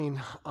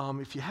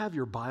If you have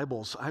your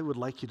Bibles, I would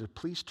like you to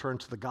please turn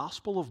to the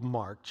Gospel of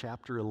Mark,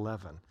 chapter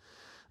 11.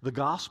 The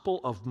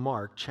Gospel of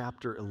Mark,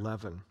 chapter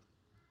 11.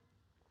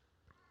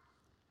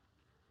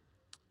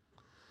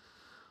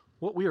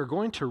 What we are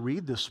going to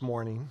read this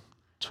morning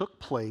took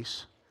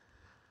place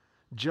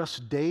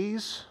just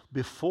days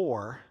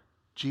before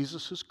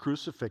Jesus'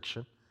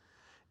 crucifixion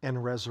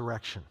and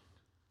resurrection.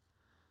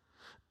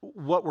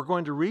 What we're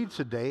going to read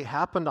today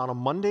happened on a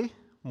Monday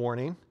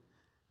morning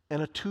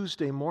and a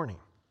Tuesday morning.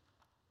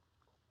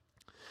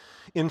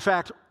 In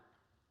fact,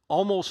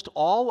 almost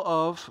all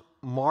of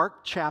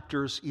Mark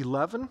chapters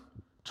 11,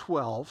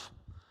 12,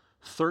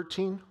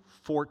 13,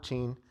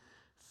 14,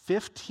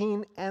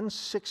 15, and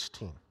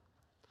 16,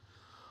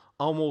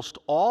 almost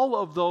all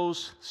of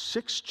those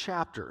 6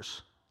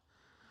 chapters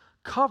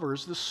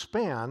covers the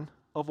span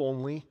of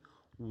only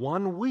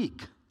 1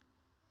 week.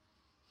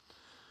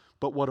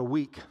 But what a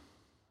week.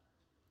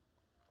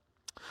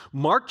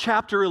 Mark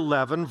chapter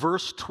 11,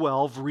 verse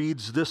 12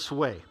 reads this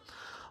way.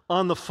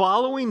 On the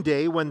following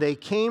day, when they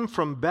came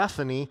from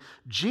Bethany,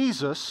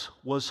 Jesus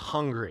was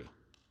hungry.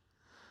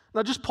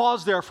 Now, just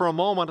pause there for a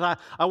moment.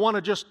 I want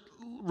to just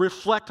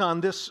reflect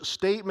on this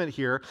statement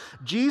here.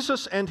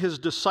 Jesus and his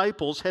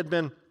disciples had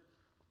been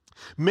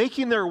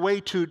making their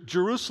way to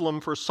Jerusalem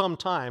for some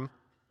time.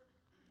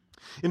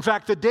 In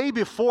fact, the day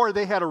before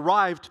they had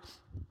arrived,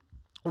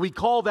 we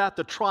call that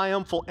the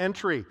triumphal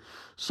entry.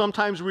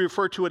 Sometimes we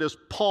refer to it as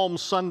Palm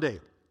Sunday.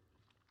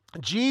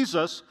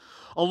 Jesus,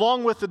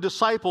 along with the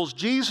disciples,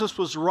 Jesus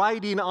was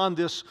riding on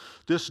this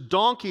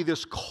donkey,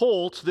 this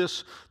colt,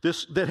 this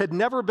that had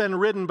never been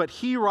ridden, but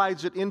he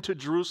rides it into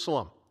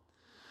Jerusalem.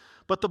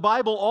 But the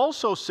Bible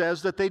also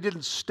says that they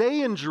didn't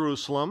stay in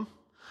Jerusalem.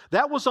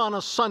 That was on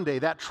a Sunday,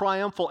 that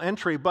triumphal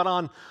entry. But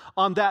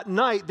on that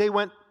night, they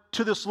went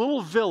to this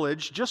little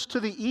village just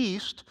to the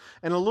east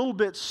and a little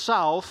bit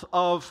south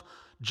of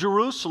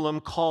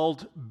Jerusalem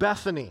called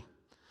Bethany.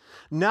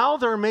 Now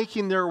they're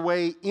making their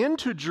way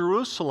into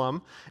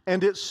Jerusalem,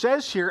 and it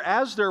says here,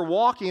 as they're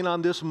walking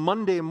on this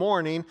Monday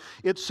morning,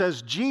 it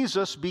says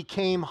Jesus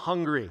became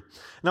hungry.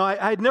 Now,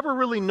 I had never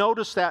really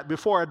noticed that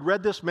before. I'd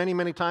read this many,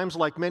 many times,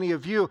 like many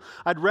of you.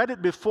 I'd read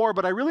it before,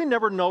 but I really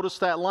never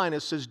noticed that line. It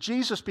says,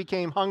 Jesus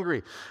became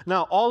hungry.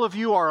 Now, all of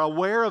you are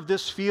aware of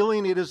this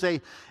feeling. It is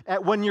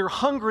when you're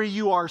hungry,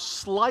 you are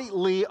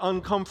slightly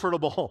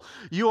uncomfortable.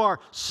 You are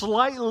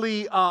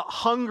slightly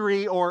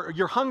hungry, or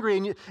you're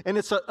hungry, and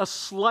it's a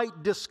slight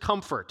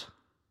discomfort.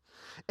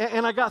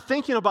 And I got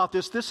thinking about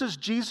this. This is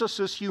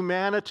Jesus'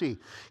 humanity.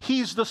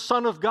 He's the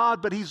Son of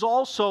God, but he's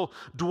also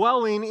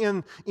dwelling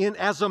in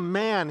as a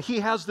man.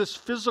 He has this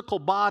physical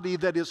body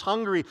that is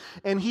hungry,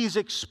 and he's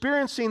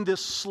experiencing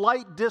this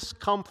slight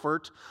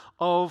discomfort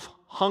of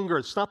hunger.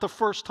 It's not the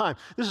first time.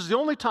 This is the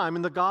only time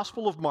in the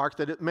Gospel of Mark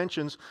that it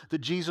mentions that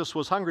Jesus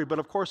was hungry, but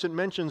of course it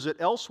mentions it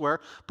elsewhere,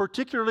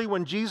 particularly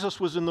when Jesus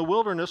was in the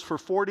wilderness for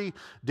 40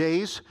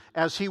 days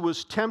as he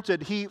was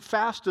tempted. He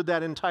fasted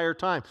that entire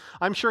time.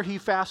 I'm sure he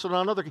fasted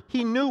on other.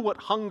 He knew what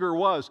hunger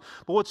was.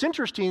 But what's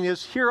interesting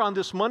is here on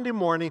this Monday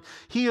morning,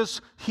 he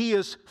is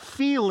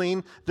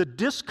feeling the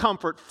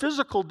discomfort,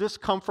 physical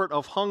discomfort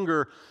of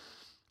hunger.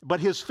 But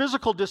his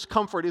physical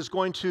discomfort is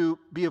going to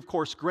be, of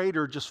course,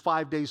 greater just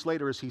 5 days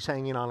later as he's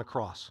hanging on a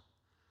cross.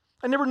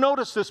 I never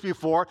noticed this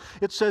before.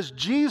 It says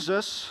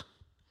Jesus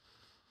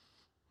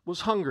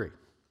was hungry.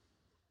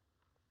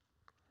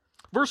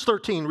 Verse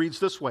 13 reads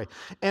this way,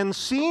 and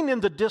seeing in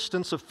the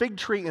distance a fig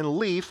tree in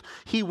leaf,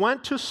 he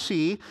went to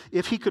see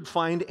if he could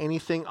find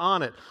anything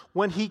on it.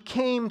 When he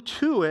came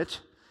to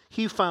it,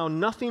 he found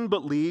nothing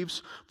but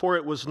leaves, for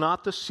it was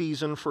not the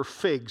season for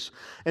figs.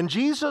 And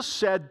Jesus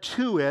said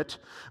to it,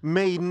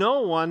 may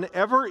no one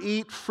ever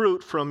eat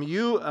fruit from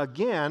you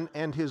again.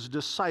 And his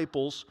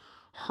disciples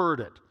heard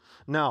it.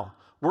 Now,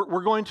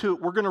 we're going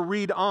to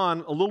read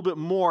on a little bit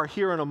more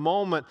here in a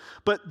moment,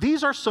 but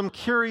these are some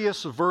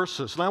curious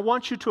verses, and I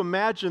want you to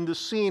imagine the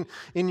scene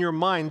in your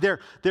mind.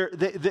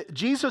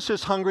 Jesus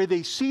is hungry.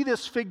 They see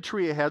this fig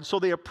tree ahead, so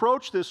they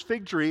approach this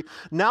fig tree.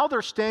 Now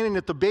they're standing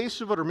at the base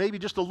of it, or maybe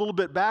just a little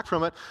bit back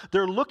from it.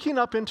 They're looking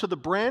up into the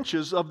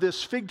branches of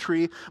this fig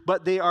tree,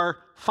 but they are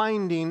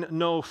finding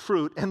no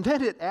fruit. And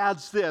then it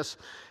adds this,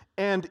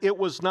 and it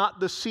was not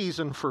the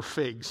season for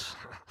figs.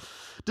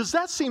 Does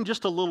that seem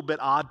just a little bit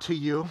odd to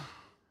you?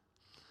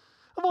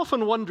 I've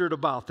often wondered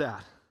about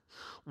that.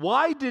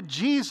 Why did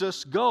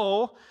Jesus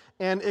go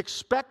and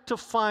expect to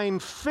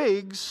find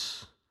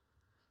figs,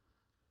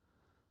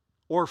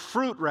 or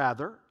fruit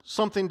rather,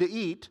 something to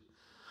eat,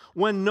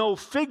 when no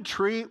fig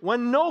tree,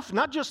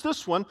 not just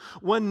this one,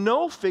 when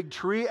no fig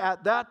tree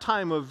at that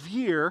time of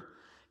year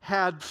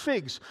had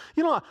figs?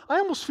 You know, I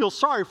almost feel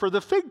sorry for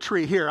the fig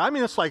tree here. I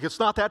mean, it's like it's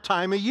not that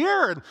time of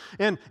year,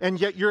 and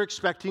yet you're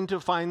expecting to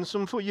find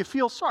some food. You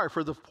feel sorry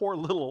for the poor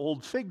little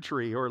old fig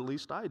tree, or at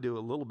least I do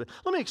a little bit.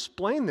 Let me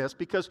explain this,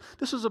 because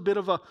this is a bit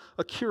of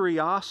a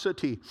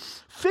curiosity.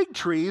 Fig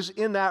trees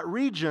in that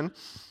region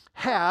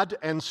had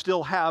and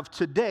still have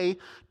today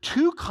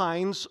 2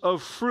 kinds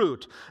of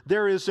fruit.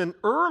 There is an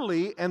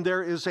early and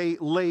there is a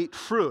late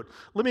fruit.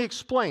 Let me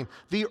explain.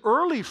 The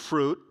early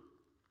fruit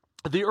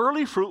The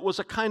early fruit was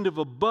a kind of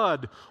a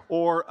bud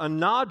or a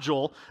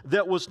nodule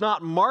that was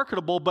not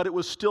marketable, but it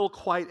was still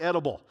quite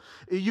edible.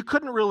 You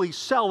couldn't really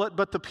sell it,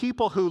 but the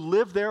people who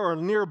lived there or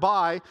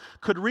nearby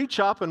could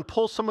reach up and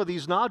pull some of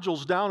these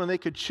nodules down and they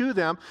could chew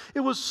them. It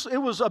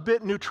was a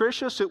bit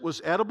nutritious. It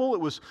was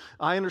edible.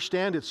 I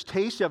understand it's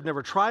tasty. I've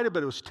never tried it,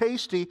 but it was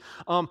tasty.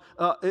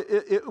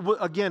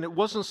 Again, it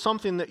wasn't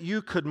something that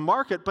you could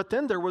market, but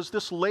then there was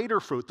this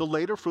later fruit. The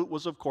later fruit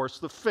was, of course,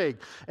 the fig,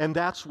 and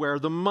that's where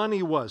the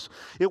money was.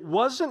 It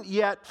wasn't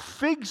yet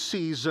fig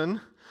season,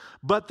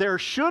 but there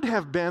should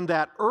have been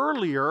that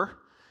earlier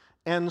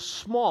and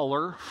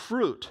smaller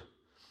fruit.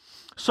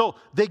 So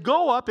they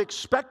go up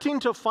expecting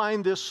to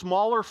find this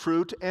smaller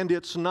fruit, and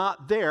it's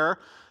not there.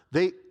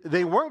 They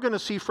weren't going to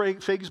see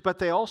figs, but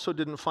they also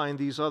didn't find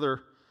this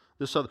other.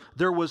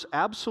 There was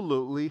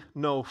absolutely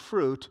no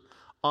fruit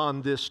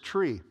on this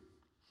tree.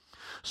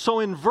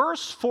 So in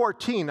verse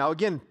 14, now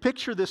again,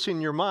 picture this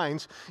in your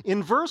minds.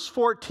 In verse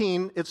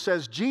 14, it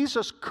says,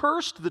 Jesus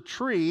cursed the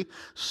tree,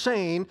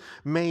 saying,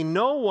 "May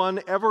no one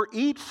ever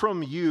eat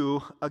from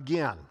you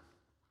again."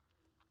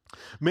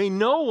 May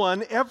no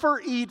one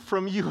ever eat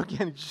from you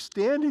again. He's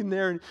standing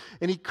there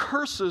and he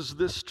curses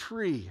this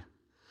tree.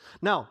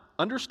 Now,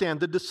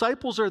 understand, the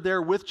disciples are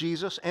there with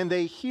Jesus and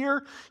they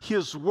hear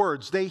his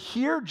words. They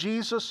hear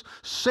Jesus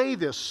say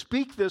this,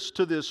 speak this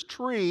to this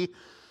tree.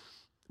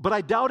 But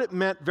I doubt it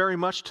meant very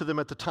much to them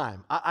at the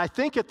time. I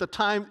think at the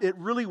time it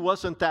really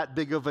wasn't that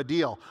big of a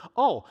deal.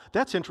 Oh,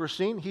 that's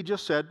interesting. He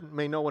just said,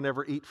 "May no one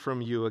ever eat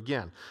from you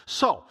again."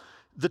 So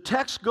the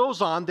text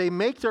goes on. They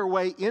make their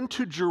way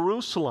into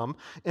Jerusalem,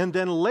 and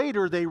then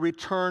later they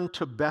return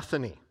to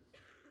Bethany.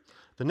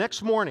 The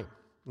next morning,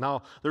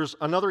 now there's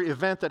another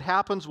event that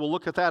happens. We'll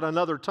look at that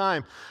another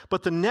time.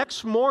 But the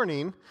next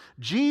morning,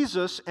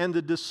 Jesus and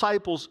the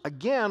disciples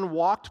again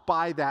walked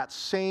by that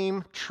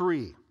same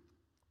tree.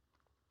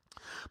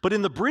 But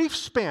in the brief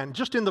span,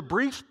 just in the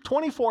brief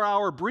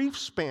 24-hour brief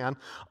span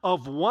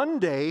of one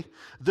day,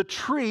 the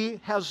tree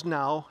has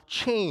now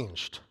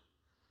changed.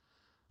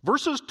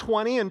 Verses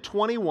 20 and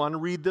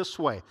 21 read this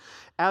way.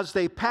 As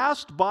they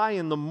passed by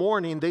in the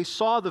morning, they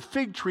saw the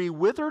fig tree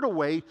withered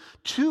away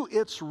to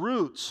its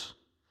roots.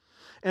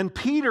 And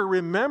Peter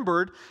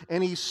remembered,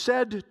 and he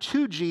said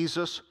to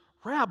Jesus,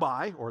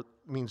 "Rabbi," or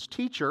means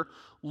teacher,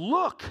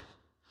 "look,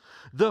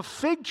 the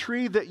fig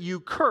tree that you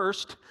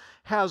cursed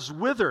has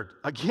withered."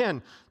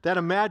 Again, that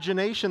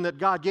imagination that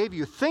God gave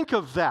you. Think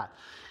of that.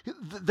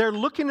 They're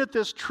looking at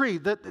this tree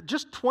that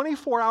just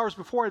 24 hours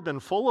before had been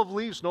full of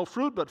leaves, no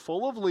fruit, but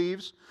full of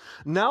leaves.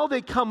 Now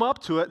they come up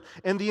to it,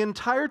 and the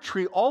entire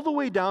tree, all the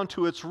way down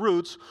to its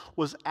roots,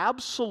 was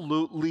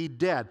absolutely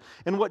dead.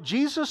 And what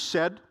Jesus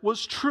said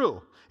was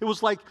true. It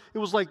was like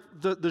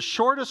the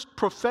shortest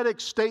prophetic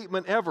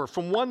statement ever,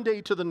 from one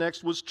day to the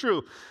next, was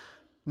true.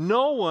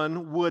 No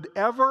one would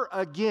ever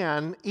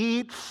again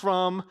eat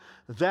from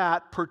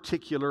that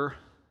particular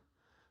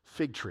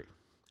fig tree.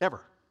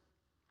 Ever.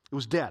 It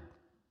was dead.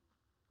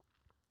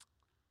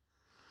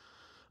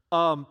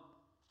 Now,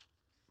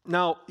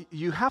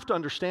 you have to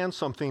understand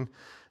something.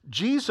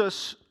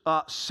 Jesus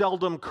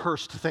seldom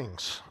cursed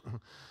things.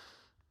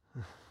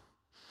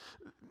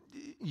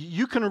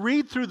 You can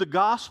read through the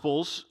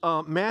Gospels,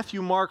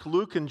 Matthew, Mark,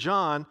 Luke, and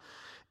John,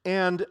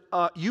 and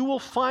you will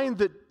find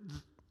that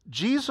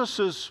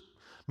Jesus'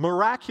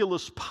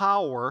 miraculous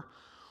power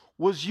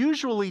was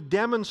usually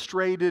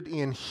demonstrated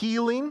in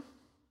healing.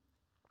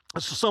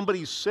 So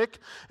somebody's sick,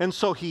 and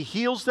so he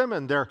heals them,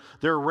 and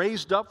they're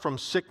raised up from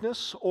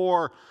sickness,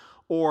 or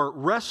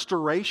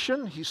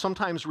restoration. He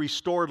sometimes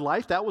restored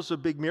life. That was a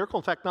big miracle.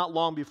 In fact, not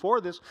long before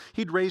this,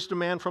 he'd raised a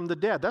man from the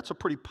dead. That's a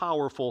pretty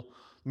powerful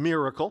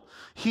miracle.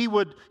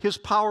 His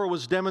power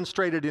was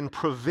demonstrated in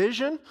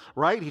provision,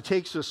 right? He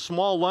takes a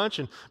small lunch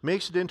and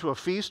makes it into a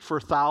feast for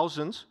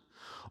thousands.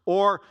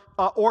 Or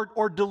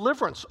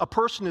deliverance. A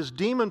person is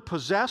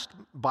demon-possessed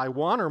by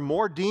one or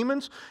more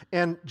demons,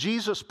 and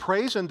Jesus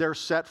prays and they're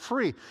set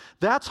free.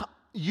 That's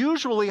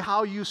usually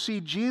how you see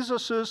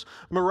Jesus'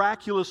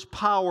 miraculous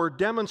power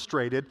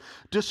demonstrated.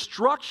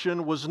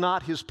 Destruction was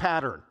not his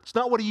pattern. It's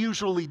not what he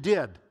usually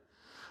did.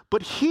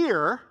 But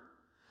here,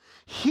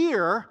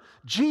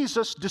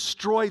 Jesus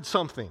destroyed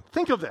something.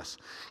 Think of this.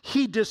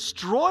 He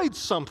destroyed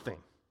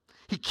something.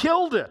 He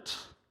killed it.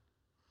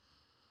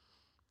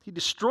 He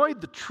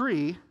destroyed the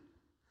tree,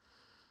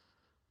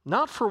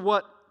 not for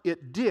what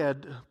it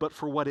did, but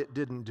for what it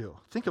didn't do.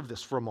 Think of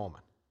this for a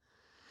moment.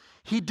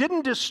 He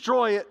didn't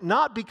destroy it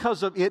not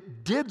because of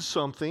it did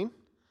something,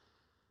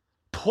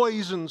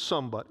 poisoned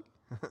somebody.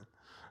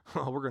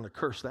 Well, we're going to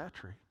curse that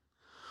tree.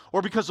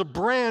 Or because a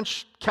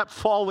branch kept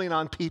falling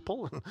on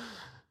people.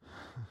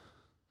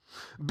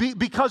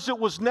 Because it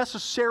was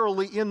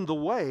necessarily in the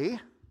way.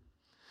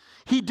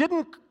 He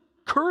didn't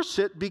curse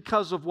it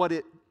because of what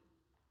it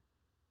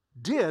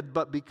did,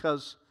 but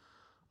because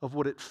of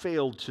what it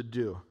failed to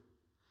do.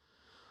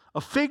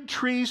 A fig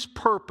tree's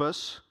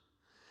purpose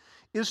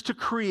is to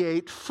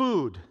create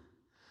food,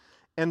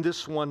 and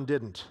this one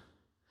didn't.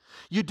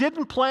 You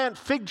didn't plant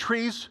fig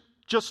trees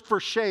just for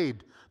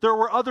shade. There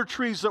were other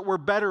trees that were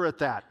better at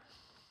that.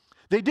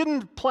 They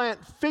didn't plant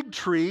fig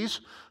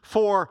trees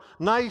for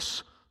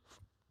nice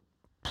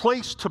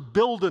place to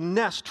build a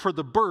nest for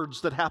the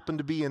birds that happened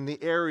to be in the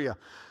area.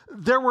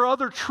 There were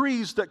other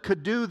trees that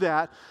could do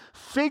that.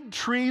 Fig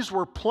trees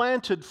were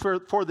planted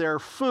for their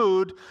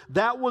food.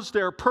 That was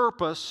their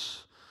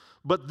purpose.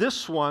 But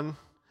this one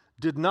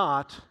did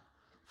not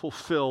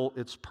fulfill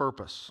its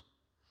purpose.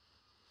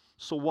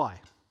 So why?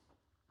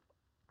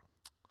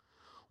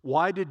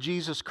 Why did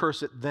Jesus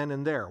curse it then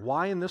and there?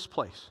 Why in this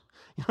place?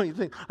 You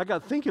think, I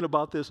got thinking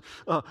about this.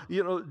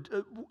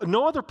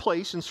 No other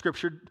place in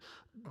Scripture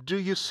do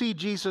you see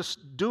Jesus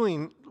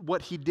doing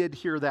what he did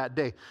here that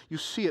day. You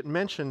see it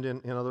mentioned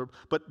in other,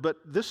 but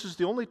this is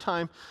the only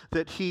time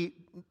that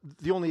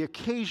the only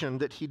occasion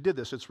that he did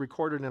this. It's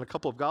recorded in a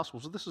couple of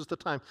Gospels. So this is the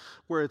time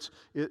where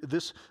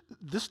this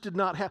did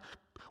not have.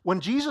 When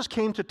Jesus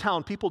came to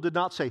town, people did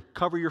not say,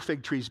 cover your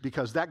fig trees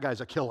because that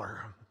guy's a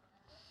killer.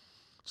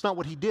 It's not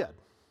what he did.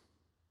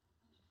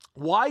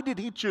 Why did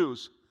he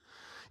choose?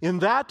 In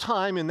that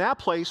time, in that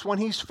place, when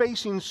he's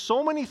facing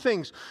so many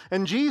things,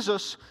 and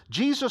Jesus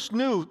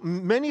knew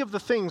many of the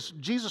things,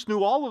 Jesus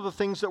knew all of the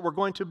things that were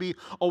going to be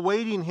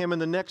awaiting him in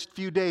the next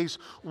few days.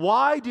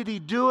 Why did he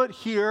do it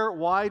here?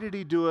 Why did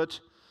he do it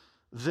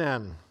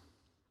then?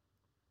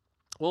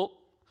 Well,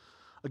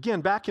 again,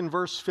 back in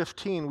verse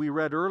 15, we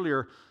read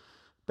earlier,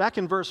 back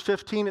in verse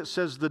 15, it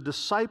says, the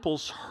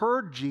disciples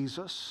heard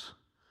Jesus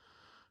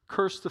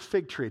curse the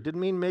fig tree. It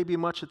didn't mean maybe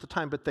much at the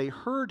time, but they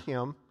heard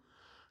him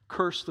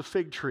curse the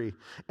fig tree.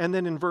 And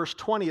then in verse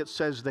 20 it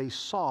says they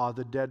saw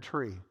the dead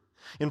tree.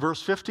 In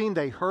verse 15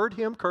 they heard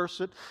him curse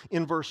it.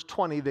 In verse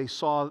 20 they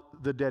saw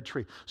the dead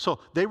tree. So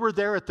they were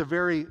there at the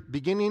very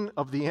beginning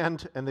of the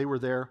end, and they were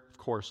there, of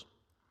course,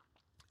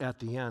 at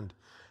the end.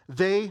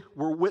 They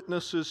were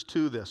witnesses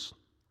to this.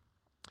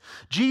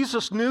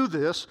 Jesus knew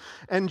this,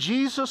 and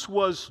Jesus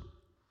was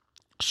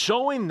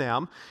showing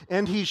them,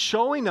 and he's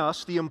showing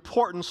us the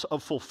importance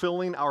of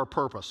fulfilling our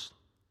purpose.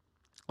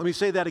 Let me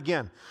say that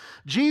again.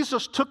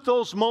 Jesus took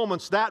those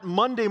moments, that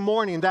Monday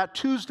morning, that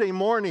Tuesday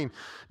morning.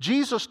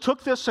 Jesus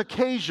took this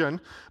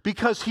occasion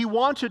because he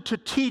wanted to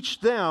teach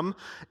them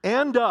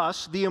and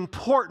us the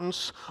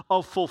importance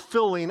of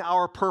fulfilling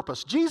our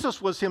purpose.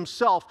 Jesus was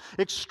himself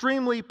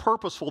extremely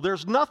purposeful.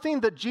 There's nothing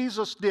that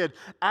Jesus did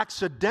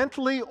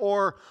accidentally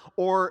or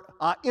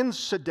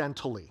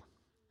incidentally.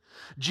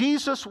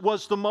 Jesus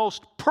was the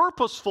most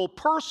purposeful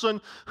person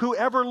who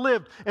ever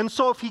lived. And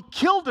so if he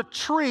killed a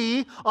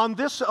tree on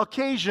this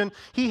occasion,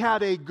 he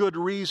had a good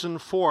reason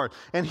for it.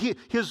 And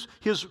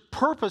his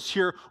purpose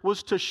here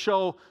was to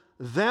show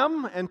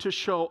them and to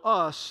show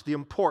us the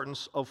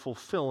importance of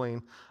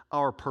fulfilling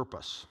our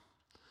purpose.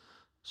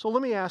 So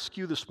let me ask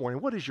you this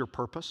morning, what is your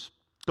purpose?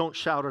 Don't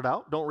shout it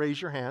out. Don't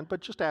raise your hand, but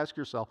just ask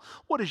yourself,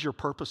 what is your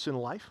purpose in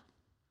life?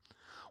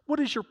 What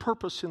is your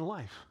purpose in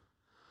life?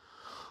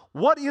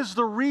 What is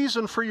the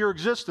reason for your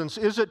existence?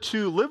 Is it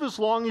to live as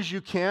long as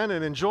you can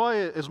and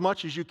enjoy as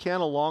much as you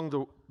can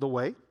along the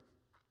way?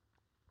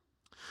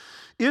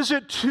 Is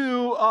it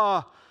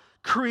to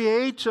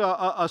create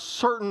a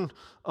certain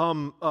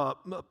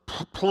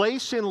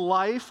place in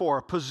life or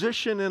a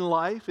position in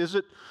life? Is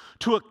it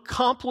to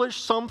accomplish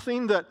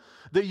something that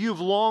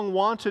you've long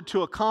wanted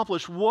to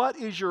accomplish? What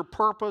is your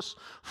purpose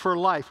for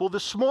life? Well,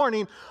 this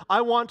morning,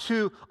 I want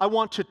to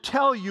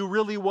tell you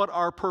really what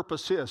our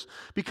purpose is.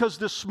 Because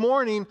this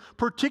morning,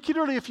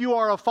 particularly if you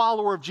are a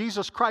follower of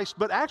Jesus Christ,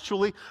 but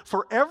actually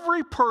for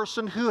every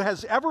person who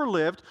has ever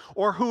lived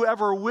or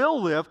whoever will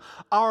live,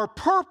 our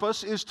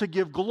purpose is to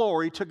give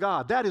glory to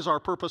God. That is our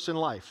purpose in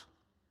life.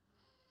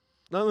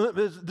 Now,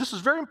 this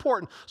is very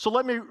important, so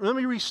let me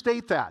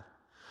restate that.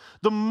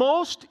 The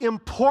most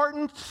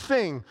important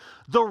thing,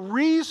 the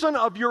reason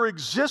of your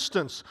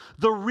existence,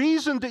 the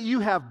reason that you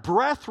have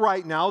breath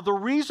right now, the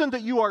reason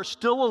that you are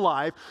still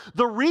alive,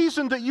 the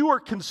reason that you are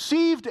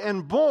conceived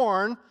and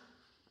born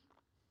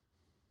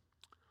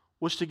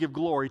was to give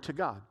glory to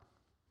God.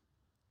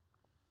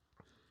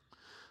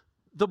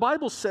 The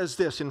Bible says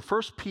this in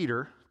 1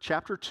 Peter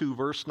chapter 2,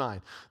 verse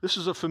 9. This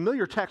is a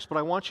familiar text, but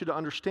I want you to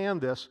understand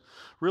this.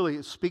 Really,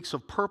 it speaks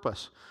of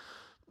purpose.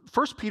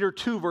 1 Peter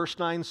 2, verse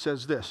 9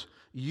 says this: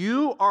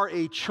 you are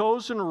a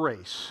chosen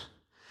race,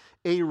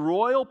 a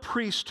royal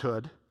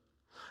priesthood,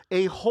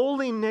 a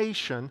holy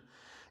nation,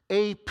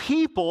 a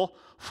people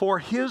for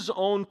his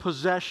own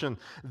possession,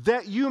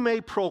 that you may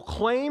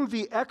proclaim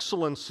the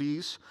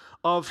excellencies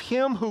of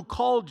him who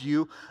called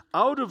you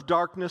out of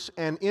darkness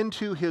and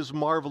into his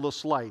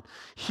marvelous light.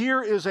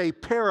 Here is a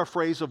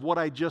paraphrase of what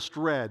I just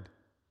read.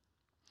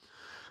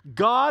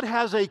 God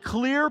has a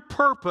clear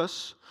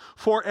purpose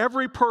for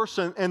every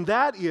person, and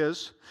that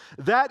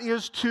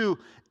is to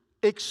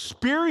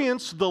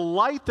experience the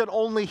light that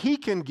only he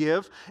can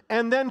give,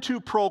 and then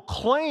to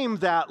proclaim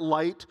that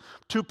light,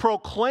 to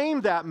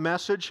proclaim that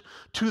message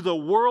to the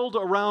world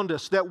around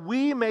us, that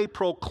we may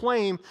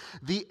proclaim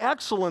the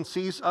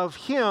excellencies of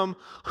him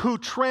who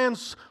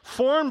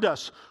transformed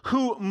us,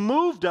 who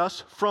moved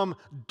us from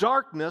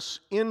darkness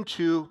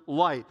into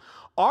light.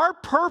 Our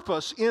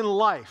purpose in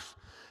life,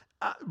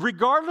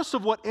 regardless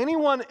of what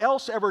anyone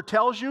else ever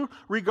tells you,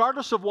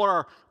 regardless of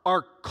what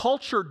our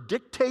culture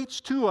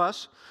dictates to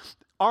us,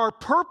 our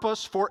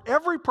purpose for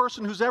every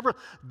person who's ever,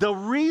 the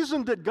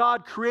reason that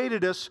God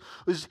created us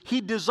is He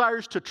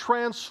desires to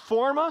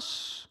transform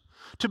us,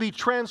 to be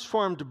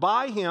transformed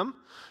by Him,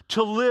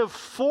 to live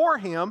for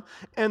Him,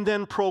 and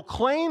then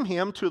proclaim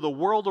Him to the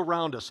world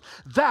around us.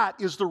 That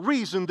is the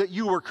reason that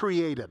you were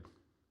created.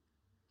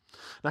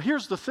 Now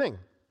here's the thing.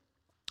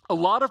 A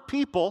lot of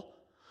people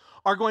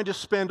are going to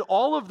spend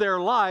all of their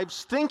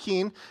lives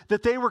thinking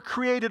that they were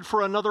created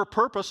for another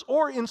purpose,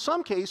 or in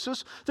some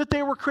cases, that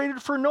they were created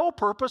for no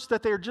purpose,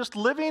 that they're just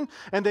living,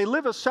 and they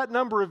live a set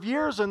number of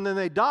years, and then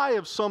they die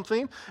of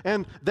something,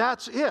 and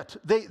that's it.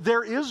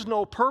 There is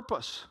no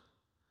purpose.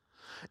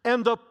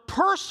 And the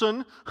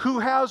person who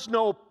has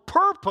no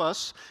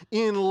purpose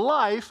in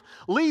life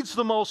leads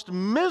the most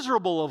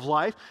miserable of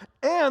life,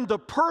 and the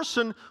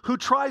person who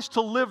tries to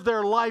live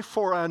their life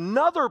for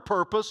another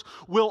purpose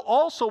will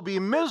also be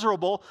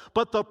miserable.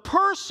 But the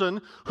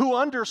person who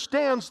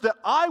understands that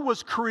I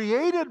was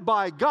created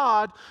by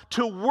God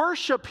to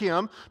worship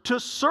Him,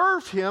 to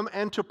serve Him,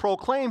 and to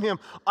proclaim Him,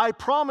 I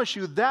promise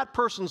you that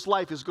person's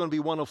life is going to be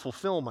one of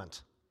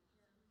fulfillment.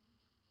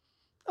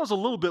 That was a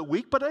little bit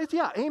weak, but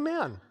yeah,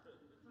 amen.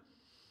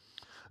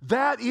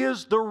 That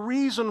is the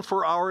reason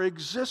for our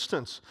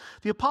existence.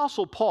 The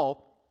Apostle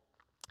Paul,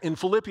 in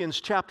Philippians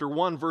chapter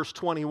 1, verse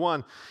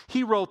 21,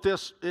 he wrote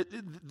this.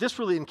 This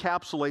really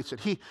encapsulates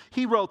it.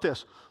 He wrote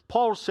this.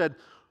 Paul said,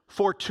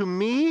 "For to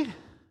me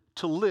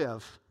to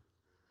live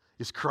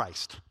is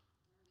Christ."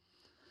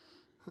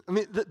 I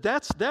mean,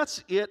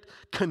 that's it,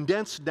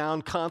 condensed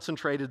down,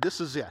 concentrated. This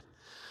is it.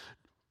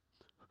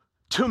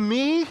 To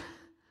me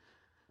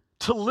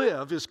to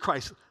live is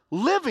Christ.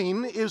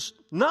 Living is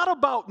not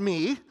about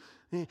me.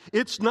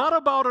 It's not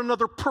about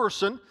another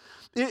person.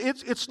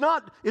 It's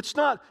not,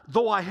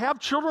 though I have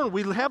children,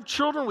 we have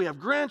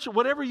grandchildren,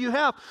 whatever you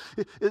have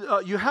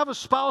a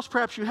spouse,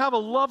 perhaps you have a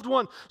loved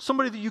one,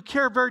 somebody that you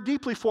care very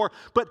deeply for,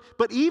 but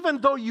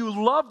even though you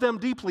love them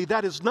deeply,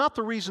 that is not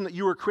the reason that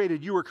you were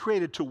created. You were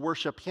created to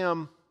worship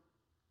Him.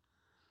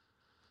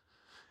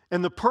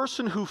 And the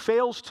person who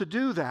fails to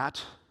do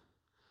that,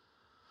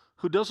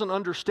 who doesn't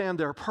understand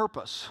their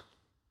purpose,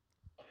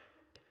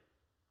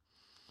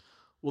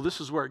 well,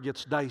 this is where it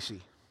gets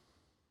dicey.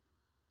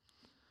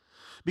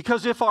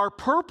 Because if our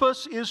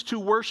purpose is to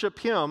worship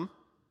Him,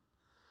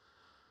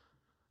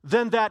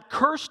 then that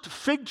cursed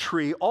fig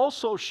tree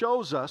also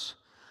shows us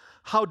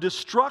how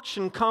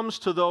destruction comes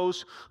to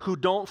those who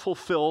don't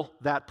fulfill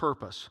that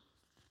purpose.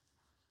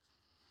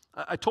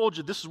 I told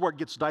you this is where it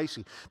gets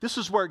dicey. This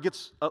is where it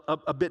gets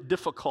a bit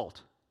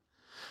difficult.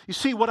 You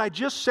see, what I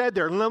just said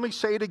there, and let me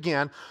say it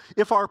again,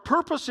 if our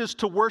purpose is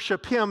to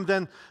worship Him,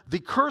 then the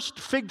cursed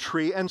fig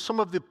tree and some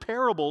of the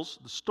parables,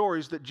 the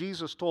stories that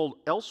Jesus told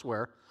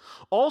elsewhere,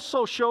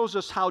 also shows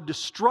us how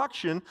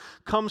destruction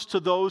comes to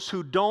those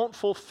who don't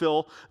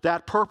fulfill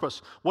that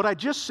purpose. What I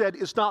just said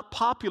is not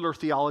popular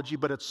theology,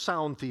 but it's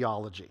sound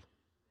theology.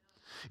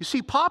 You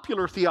see,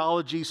 popular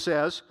theology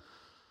says,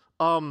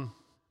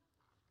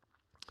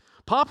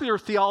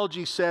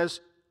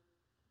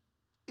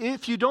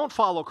 if you don't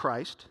follow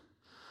Christ,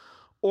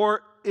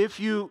 or if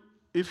you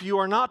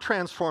are not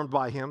transformed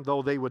by Him,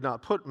 though many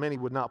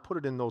would not put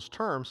it in those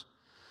terms,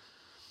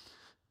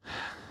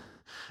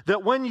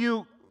 that when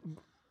you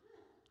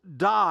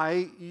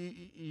die,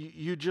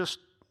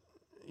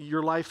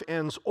 your life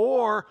ends.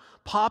 Or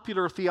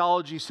popular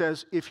theology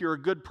says if you're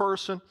a good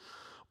person,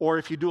 or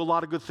if you do a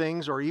lot of good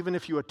things, or even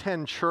if you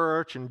attend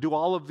church and do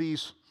all of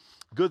these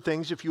good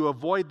things, if you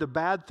avoid the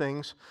bad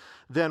things,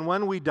 then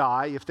when we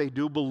die, if they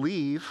do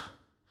believe,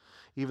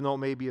 even though it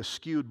may be a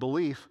skewed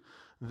belief,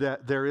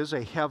 that there is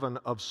a heaven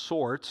of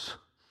sorts,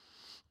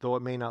 though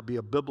it may not be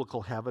a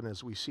biblical heaven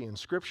as we see in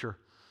Scripture,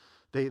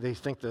 they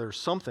think there's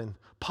something.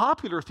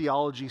 Popular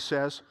theology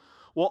says,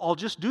 well, I'll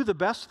just do the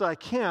best that I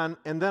can,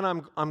 and then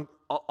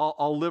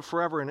I'll live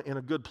forever in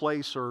a good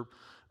place, or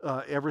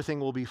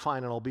everything will be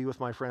fine, and I'll be with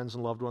my friends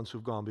and loved ones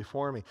who've gone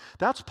before me.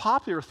 That's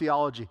popular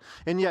theology.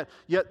 And yet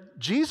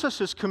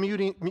Jesus is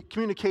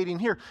communicating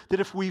here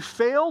that if we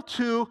fail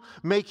to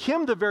make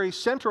Him the very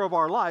center of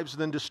our lives,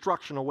 then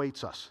destruction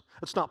awaits us.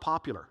 That's not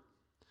popular.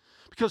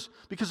 Because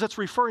that's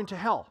referring to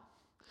hell.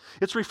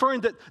 It's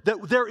referring that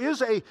there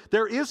is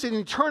an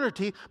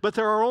eternity, but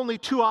there are only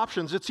two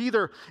options. It's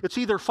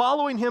either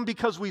following Him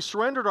because we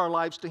surrendered our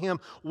lives to Him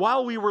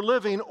while we were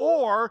living,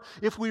 or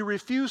if we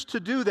refuse to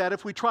do that,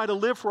 if we try to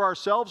live for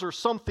ourselves or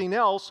something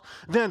else,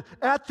 then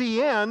at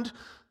the end,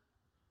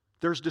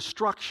 there's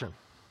destruction.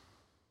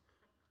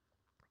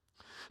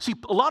 See,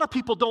 a lot of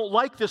people don't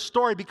like this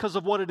story because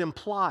of what it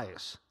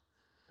implies.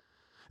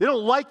 They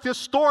don't like this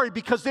story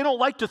because they don't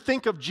like to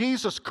think of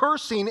Jesus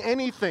cursing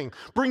anything,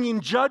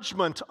 bringing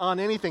judgment on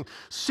anything,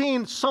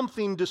 seeing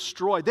something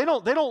destroyed. They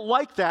don't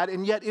like that,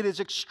 and yet it is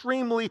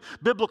extremely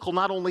biblical,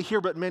 not only here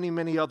but many,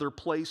 many other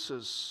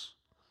places.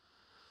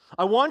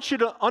 I want you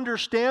to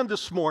understand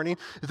this morning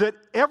that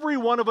every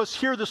one of us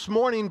here this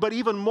morning, but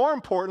even more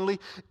importantly,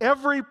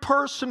 every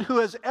person who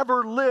has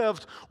ever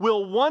lived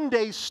will one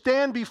day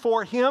stand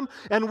before Him,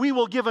 and we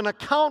will give an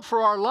account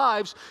for our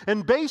lives.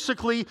 And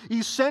basically,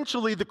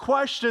 essentially, the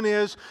question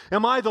is,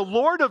 am I the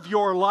Lord of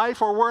your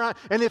life, or where?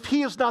 And if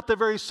He is not the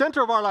very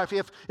center of our life,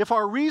 if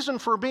our reason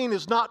for being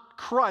is not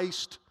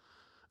Christ,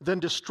 then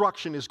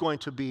destruction is going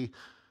to be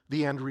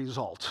the end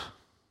result.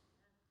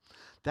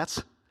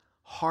 That's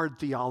hard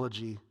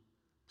theology.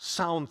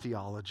 Sound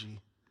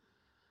theology,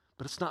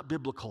 but it's not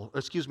biblical.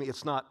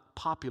 It's not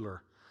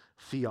popular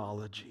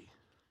theology.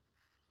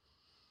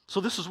 So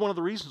this is one of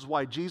the reasons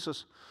why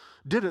Jesus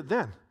did it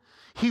then.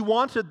 He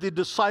wanted the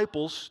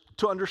disciples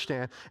to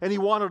understand, and He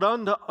wanted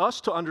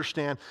us to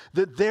understand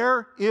that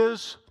there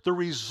is the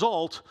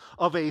result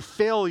of a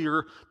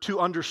failure to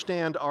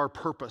understand our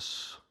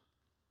purpose.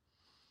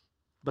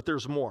 But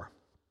there's more.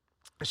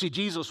 See,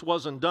 Jesus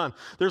wasn't done.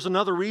 There's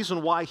another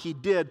reason why He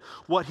did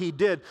what He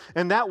did,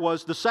 and that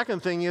was, the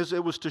second thing is,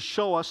 it was to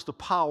show us the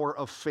power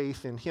of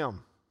faith in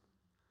Him.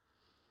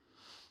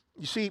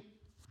 You see,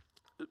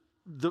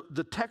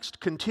 the text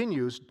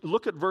continues.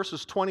 Look at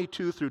verses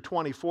 22 through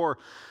 24.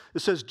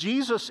 It says,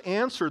 Jesus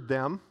answered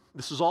them,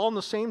 this is all in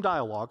the same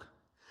dialogue,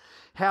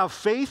 "Have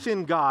faith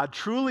in God.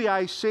 Truly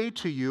I say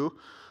to you,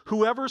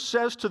 whoever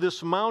says to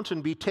this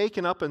mountain, be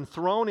taken up and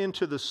thrown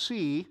into the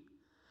sea,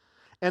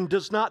 and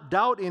does not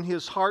doubt in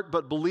his heart,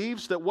 but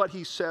believes that what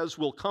he says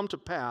will come to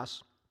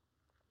pass,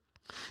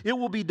 it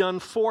will be done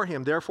for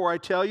him. Therefore, I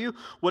tell you,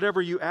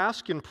 whatever you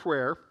ask in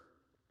prayer,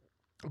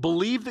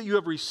 believe that you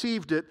have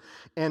received it,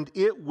 and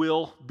it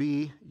will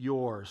be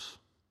yours."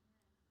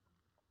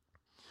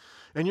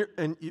 And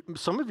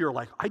some of you are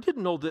like, I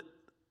didn't know that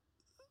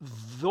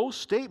those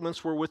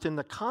statements were within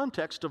the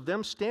context of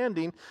them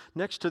standing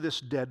next to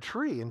this dead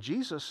tree. And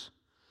Jesus,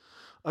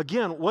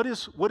 again, what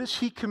is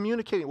He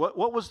communicating?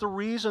 What was the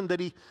reason that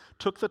He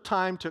took the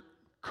time to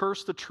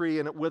curse the tree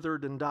and it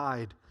withered and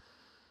died?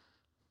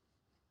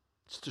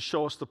 It's to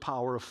show us the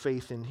power of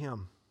faith in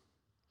Him.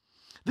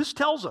 This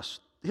tells us,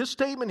 His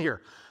statement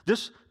here,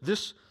 this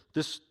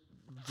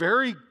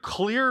very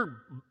clear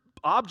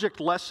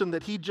object lesson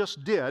that He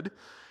just did,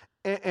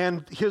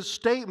 and His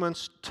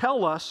statements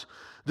tell us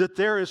that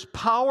there is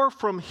power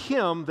from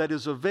Him that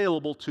is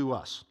available to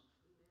us.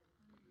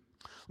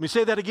 Let me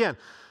say that again.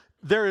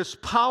 There is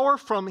power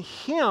from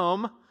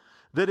Him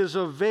that is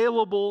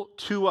available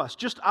to us.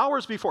 Just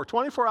hours before,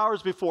 24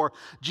 hours before,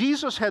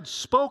 Jesus had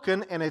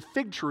spoken, and a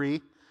fig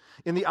tree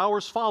in the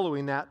hours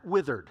following that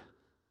withered.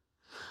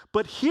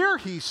 But here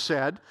He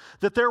said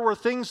that there were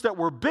things that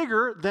were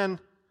bigger than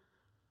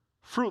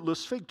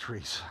fruitless fig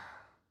trees.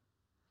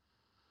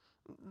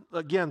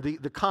 Again,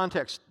 the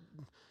context,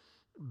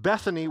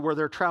 Bethany, where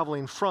they're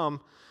traveling from,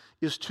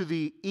 is to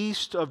the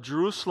east of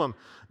Jerusalem.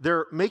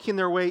 They're making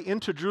their way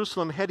into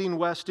Jerusalem, heading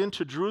west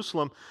into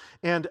Jerusalem.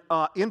 And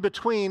in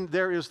between,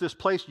 there is this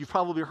place, you've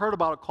probably heard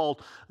about it,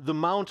 called the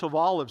Mount of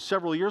Olives.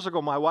 Several years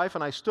ago, my wife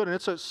and I stood, and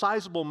it's a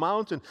sizable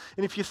mountain.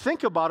 And if you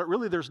think about it,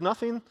 really, there's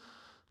nothing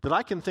that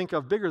I can think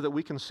of bigger that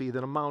we can see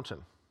than a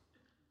mountain.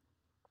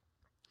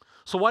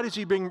 So why does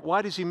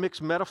he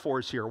mix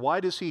metaphors here? Why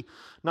does He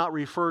not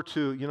refer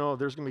to,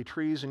 there's going to be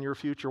trees in your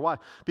future? Why?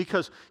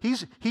 Because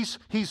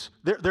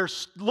they're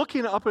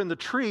looking up in the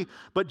tree,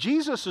 but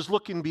Jesus is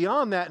looking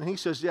beyond that, and He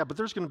says, yeah, but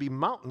there's going to be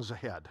mountains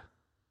ahead.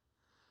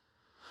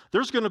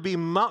 There's going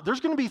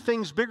to be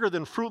things bigger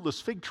than fruitless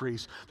fig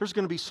trees. There's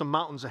going to be some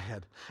mountains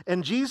ahead.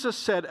 And Jesus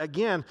said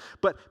again,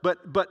 but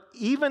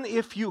even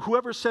if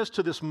whoever says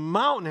to this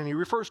mountain, and He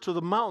refers to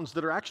the mountains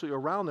that are actually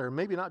around there,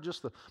 maybe not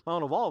just the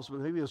Mount of Olives, but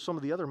maybe some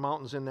of the other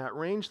mountains in that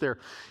range there.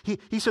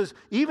 He says,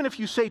 even if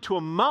you say to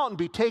a mountain,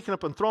 be taken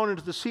up and thrown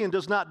into the sea, and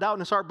does not doubt in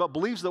his heart, but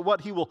believes that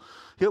what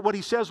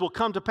he says will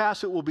come to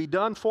pass, it will be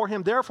done for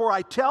him. Therefore,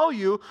 I tell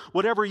you,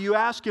 whatever you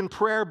ask in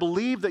prayer,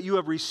 believe that you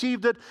have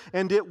received it,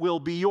 and it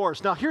will be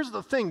yours. Now, here's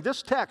the thing,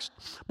 this text,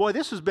 boy,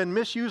 this has been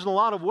misused in a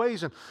lot of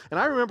ways. And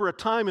I remember a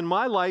time in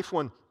my life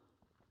when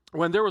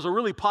there was a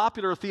really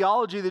popular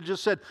theology that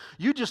just said,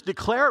 you just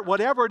declare it,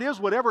 whatever it is,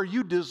 whatever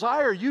you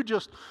desire, you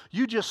just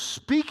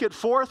speak it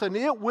forth, and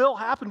it will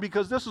happen,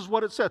 because this is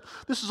what it says.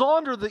 This is all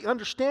under the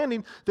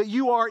understanding that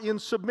you are in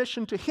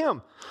submission to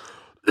Him.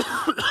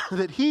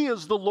 That He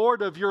is the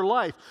Lord of your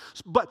life.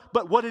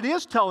 But what it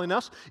is telling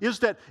us is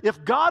that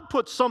if God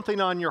puts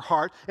something on your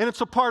heart and it's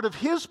a part of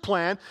His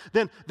plan,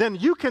 then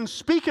you can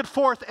speak it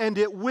forth and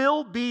it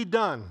will be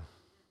done.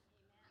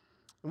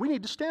 We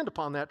need to stand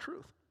upon that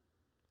truth.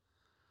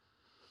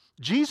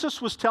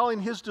 Jesus was telling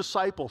His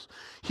disciples,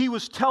 He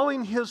was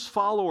telling His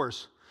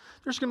followers,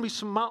 there's going to be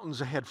some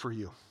mountains ahead for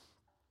you.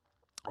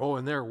 Oh,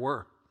 and there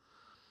were.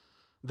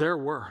 There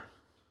were.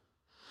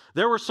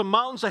 There were some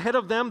mountains ahead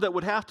of them that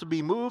would have to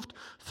be moved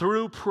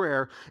through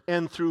prayer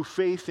and through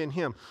faith in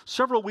Him.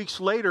 Several weeks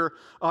later,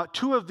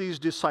 two of these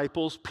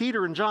disciples,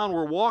 Peter and John,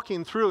 were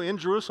walking through in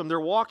Jerusalem. They're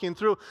walking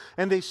through,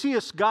 and they see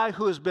this guy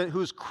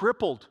who's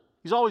crippled.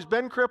 He's always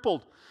been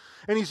crippled,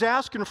 and he's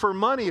asking for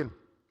money.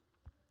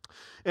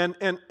 And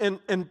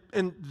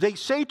they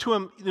say to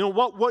him, you know,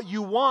 what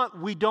you want,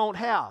 we don't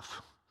have.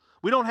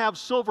 We don't have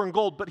silver and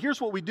gold, but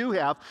here's what we do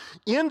have.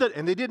 And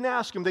they didn't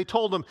ask him, they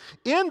told him,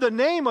 in the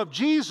name of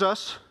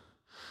Jesus,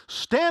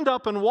 stand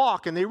up and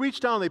walk. And they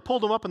reached down, and they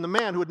pulled him up, and the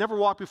man who had never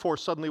walked before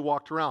suddenly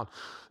walked around.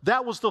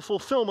 That was the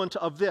fulfillment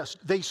of this.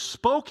 They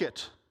spoke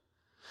it.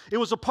 It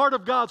was a part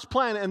of God's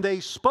plan, and they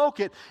spoke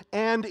it,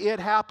 and it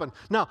happened.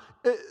 Now,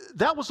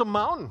 that was a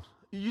mountain.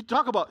 You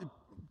talk about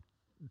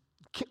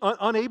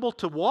unable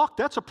to walk,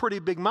 that's a pretty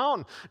big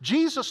mountain.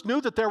 Jesus knew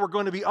that there were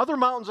going to be other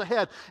mountains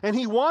ahead, and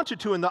he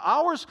wanted to, in the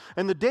hours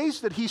and the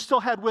days that he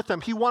still had with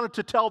them, he wanted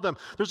to tell them,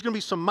 there's going to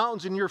be some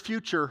mountains in your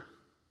future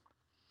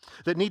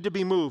that need to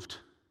be moved.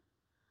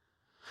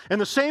 And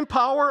the same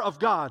power of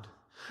God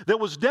that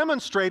was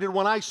demonstrated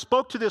when I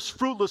spoke to this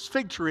fruitless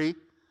fig tree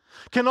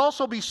can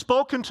also be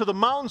spoken to the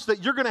mountains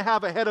that you're going to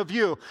have ahead of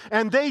you,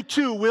 and they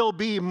too will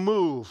be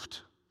moved.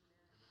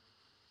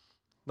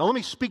 Now let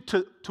me speak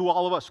to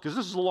all of us, because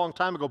this is a long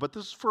time ago, but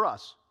this is for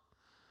us.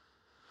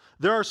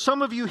 There are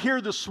some of you here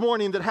this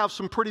morning that have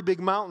some pretty big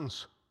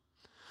mountains.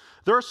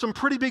 There are some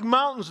pretty big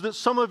mountains that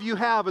some of you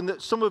have and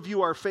that some of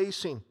you are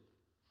facing.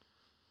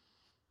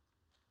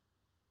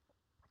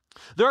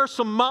 There are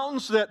some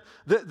mountains that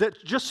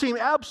just seem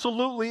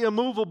absolutely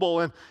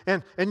immovable,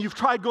 and you've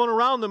tried going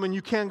around them and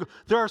you can't go.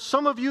 There are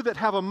some of you that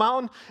have a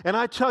mountain, and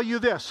I tell you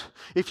this,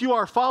 if you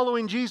are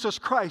following Jesus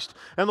Christ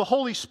and the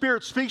Holy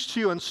Spirit speaks to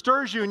you and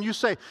stirs you and you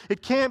say,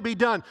 it can't be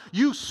done,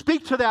 you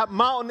speak to that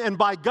mountain, and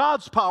by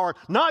God's power,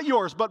 not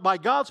yours, but by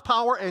God's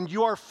power and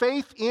your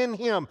faith in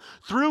Him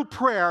through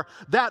prayer,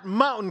 that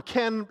mountain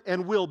can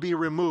and will be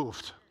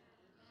removed.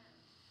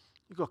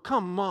 You go,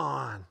 come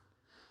on.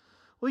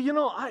 Well, you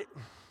know,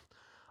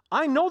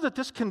 I know that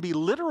this can be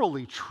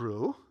literally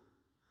true.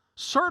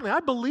 Certainly, I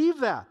believe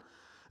that.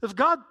 If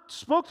God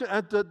spoke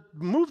to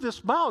move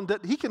this mountain,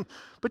 that He can.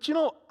 But you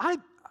know, I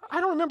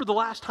don't remember the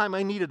last time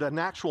I needed an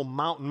actual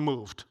mountain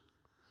moved.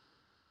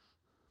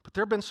 But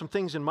there have been some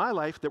things in my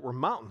life that were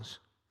mountains.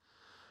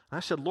 And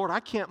I said, Lord, I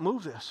can't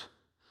move this,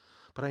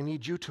 but I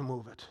need you to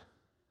move it.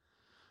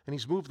 And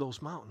He's moved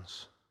those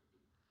mountains.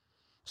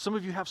 Some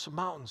of you have some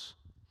mountains,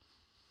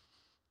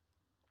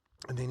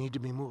 and they need to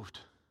be moved.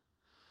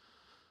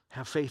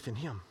 Have faith in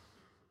Him.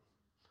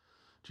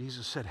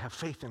 Jesus said, have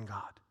faith in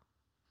God.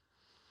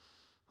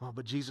 Well,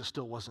 but Jesus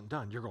still wasn't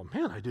done. You're going,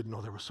 man, I didn't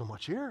know there was so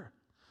much here.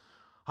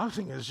 I was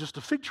thinking it was just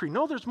a fig tree.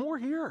 No, there's more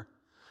here.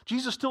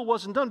 Jesus still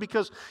wasn't done,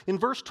 because in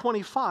verse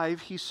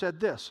 25, He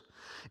said this,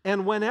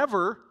 and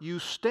whenever you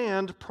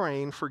stand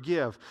praying,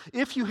 forgive,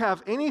 if you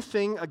have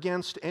anything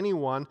against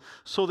anyone,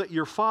 so that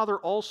your Father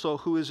also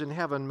who is in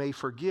heaven may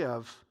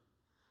forgive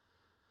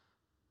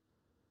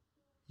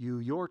you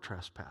your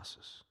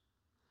trespasses.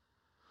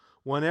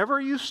 Whenever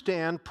you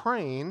stand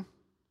praying,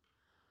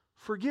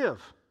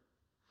 forgive.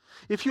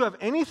 If you have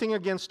anything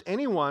against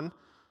anyone,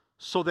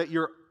 so that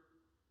your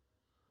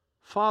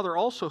Father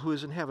also who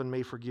is in heaven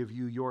may forgive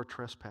you your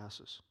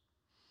trespasses.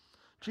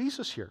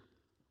 Jesus here.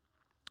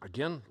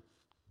 Again,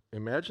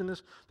 imagine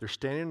this. They're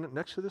standing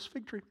next to this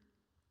fig tree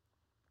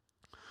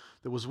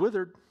that was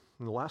withered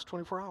in the last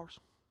 24 hours.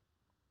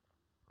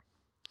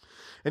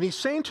 And He's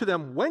saying to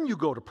them, when you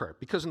go to prayer,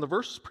 because in the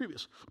verses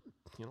previous,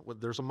 you know,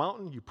 there's a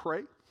mountain, you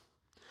pray.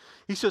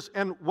 He says,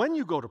 and when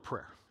you go to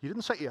prayer, He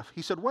didn't say if,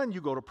 He said when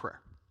you go to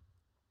prayer.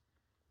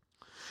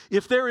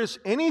 If there is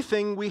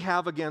anything we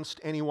have against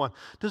anyone.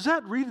 Does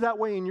that read that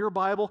way in your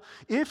Bible?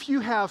 If you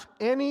have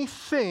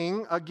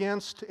anything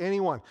against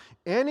anyone.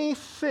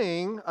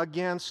 Anything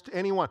against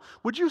anyone.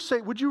 Would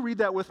you read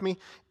that with me?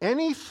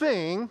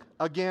 Anything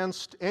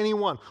against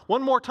anyone.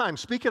 One more time,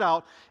 speak it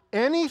out.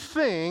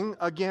 Anything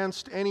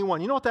against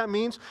anyone. You know what that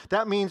means?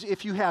 That means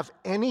if you have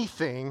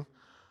anything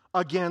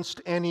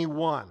against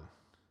anyone.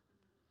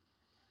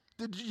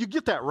 Did you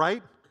get that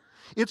right?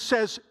 It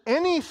says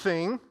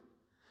anything,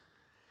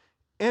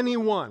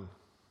 anyone.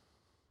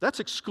 That's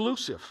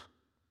exclusive.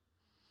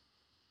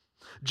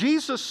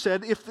 Jesus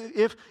said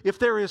if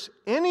there is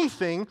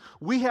anything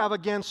we have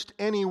against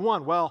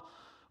anyone, well,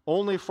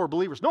 only for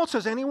believers. No, it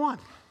says anyone.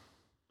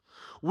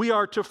 We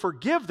are to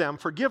forgive them.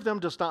 Forgive them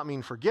does not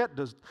mean forget.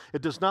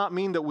 It does not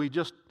mean that we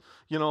just,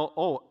 you know,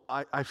 oh,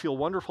 I feel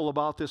wonderful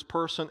about this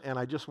person and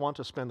I just want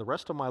to spend the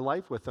rest of my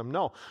life with them.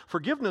 No.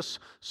 Forgiveness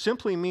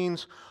simply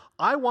means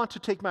I want to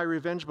take my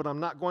revenge, but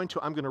I'm not going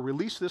to. I'm going to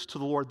release this to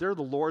the Lord. They're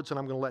the Lord's, and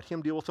I'm going to let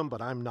Him deal with them, but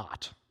I'm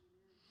not.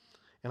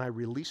 And I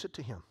release it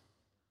to Him.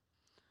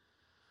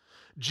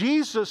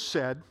 Jesus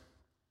said,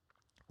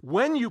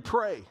 when you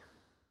pray,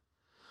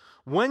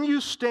 when you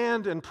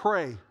stand and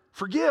pray,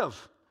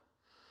 forgive.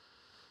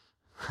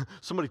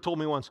 Somebody told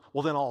me once,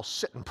 well, then I'll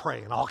sit and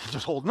pray and I'll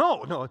just hold.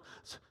 No,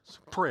 it's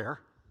prayer.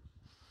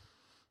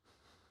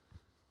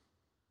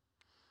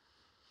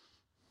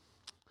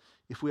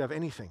 If we have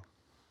anything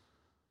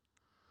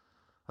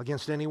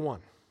against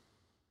anyone,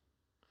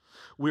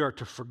 we are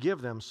to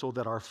forgive them so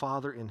that our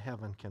Father in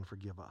heaven can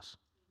forgive us.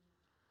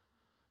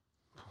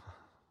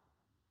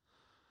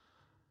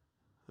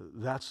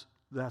 That's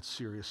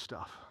serious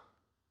stuff.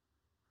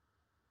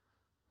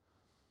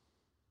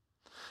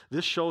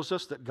 This shows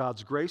us that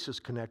God's grace is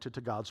connected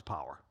to God's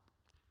power.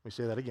 Let me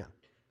say that again.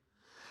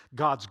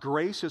 God's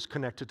grace is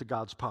connected to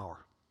God's power.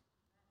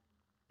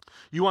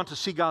 You want to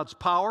see God's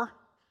power?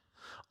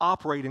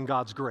 Operate in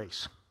God's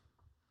grace.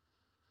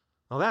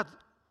 Now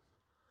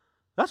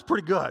that's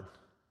pretty good.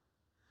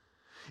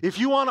 If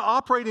you want to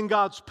operate in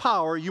God's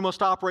power, you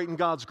must operate in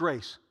God's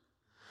grace.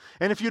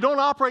 And if you don't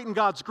operate in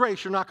God's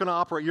grace, you're not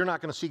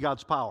going to see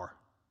God's power.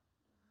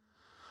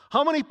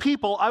 How many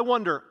people, I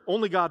wonder,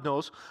 only God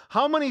knows,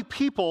 how many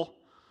people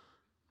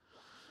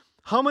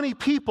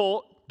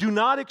do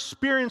not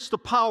experience the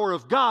power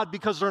of God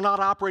because they're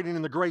not operating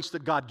in the grace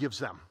that God gives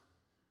them?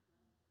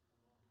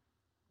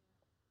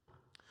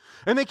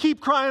 And they keep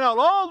crying out,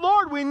 "Oh,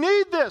 Lord, we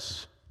need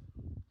this."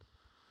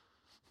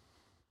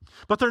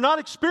 But they're not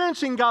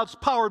experiencing God's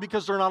power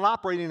because they're not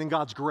operating in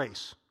God's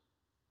grace.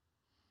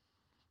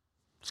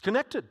 It's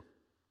connected.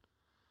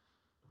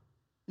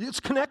 It's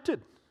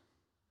connected.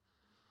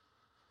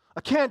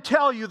 I can't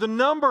tell you the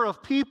number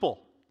of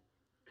people.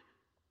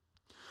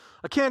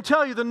 I can't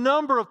tell you the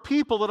number of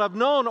people that I've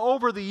known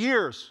over the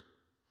years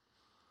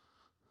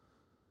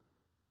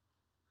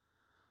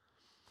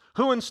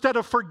who, instead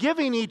of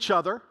forgiving each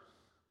other,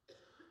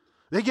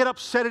 they get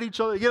upset at each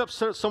other, they get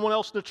upset at someone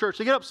else in the church,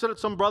 they get upset at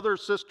some brother or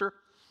sister.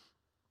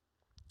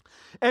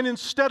 And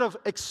instead of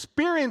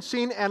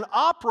experiencing and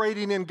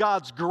operating in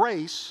God's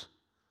grace,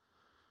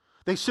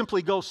 they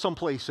simply go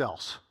someplace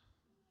else.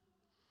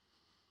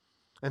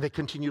 And they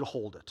continue to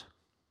hold it.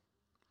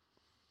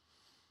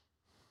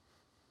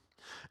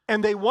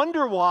 And they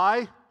wonder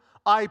why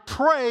I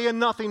pray and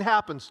nothing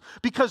happens.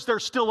 Because they're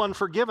still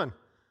unforgiven.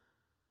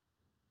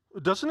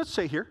 Doesn't it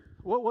say here?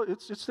 Well,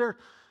 it's there.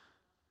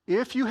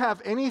 If you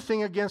have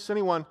anything against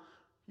anyone,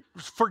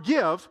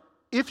 forgive.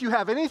 If you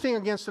have anything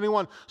against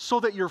anyone,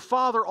 so that your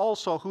Father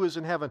also, who is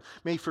in heaven,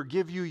 may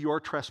forgive you your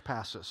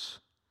trespasses.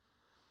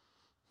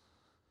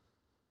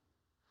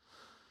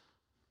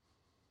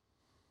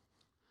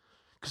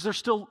 Because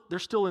they're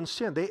still in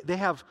sin. They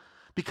have,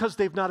 because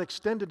they've not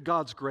extended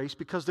God's grace,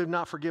 because they've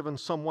not forgiven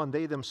someone,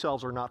 they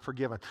themselves are not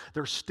forgiven.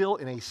 They're still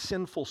in a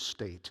sinful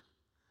state.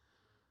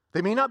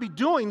 They may not be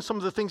doing some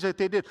of the things that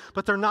they did,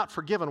 but they're not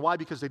forgiven. Why?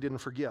 Because they didn't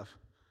forgive.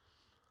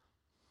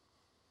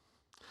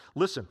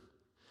 Listen.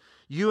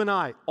 You and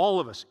I, all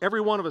of us,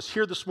 every one of us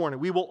here this morning,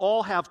 we will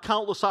all have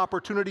countless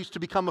opportunities to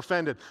become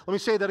offended. Let me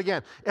say that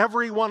again.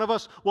 Every one of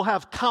us will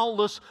have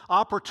countless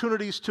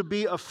opportunities to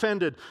be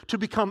offended, to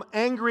become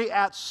angry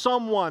at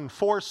someone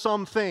for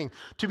something,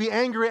 to be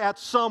angry at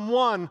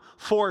someone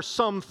for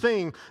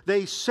something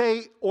they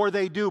say or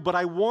they do. But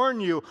I warn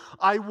you,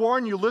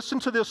 listen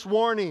to this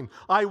warning.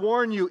 I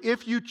warn you,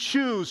 if you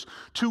choose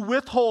to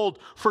withhold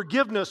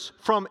forgiveness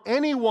from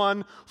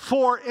anyone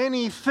for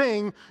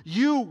anything,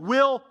 you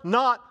will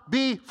not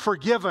be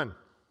forgiven.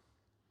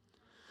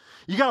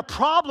 You got a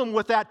problem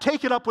with that,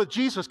 take it up with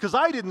Jesus, because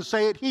I didn't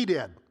say it, He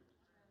did.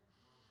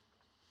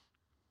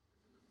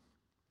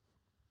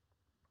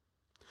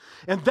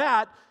 And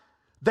that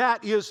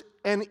is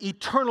an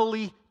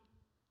eternally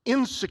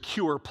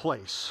insecure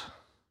place.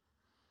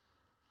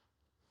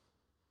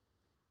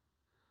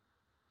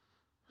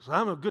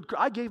 So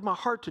I gave my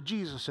heart to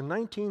Jesus in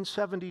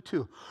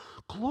 1972.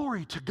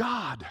 Glory to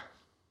God.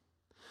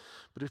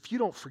 But if you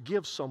don't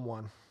forgive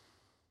someone,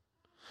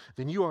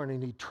 then you are in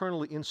an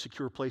eternally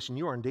insecure place and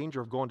you are in danger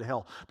of going to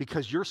hell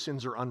because your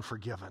sins are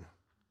unforgiven.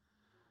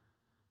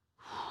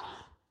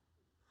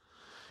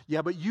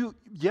 Yeah, but you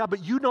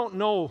don't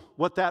know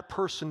what that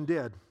person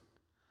did.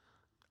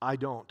 I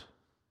don't.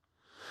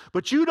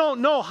 But you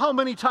don't know how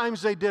many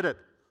times they did it.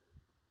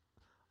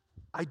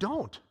 I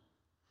don't.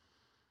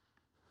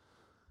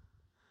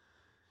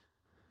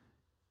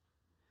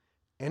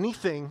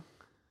 Anything,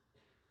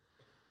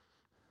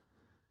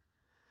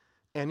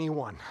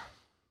 anyone.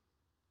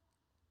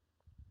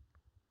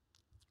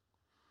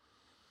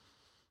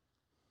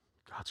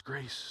 God's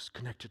grace is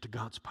connected to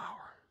God's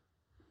power.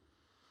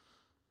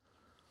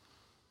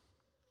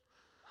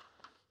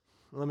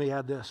 Let me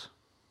add this.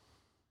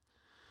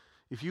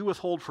 If you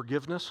withhold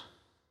forgiveness,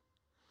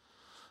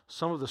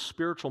 some of the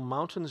spiritual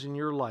mountains in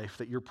your life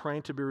that you're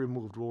praying to be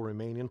removed will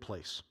remain in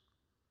place.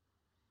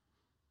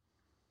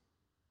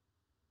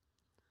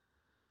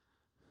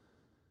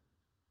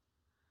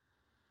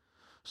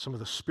 Some of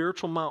the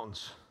spiritual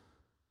mountains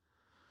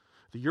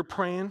that you're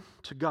praying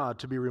to God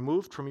to be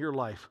removed from your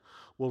life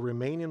will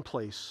remain in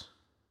place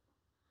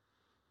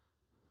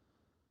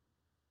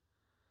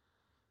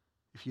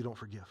if you don't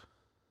forgive.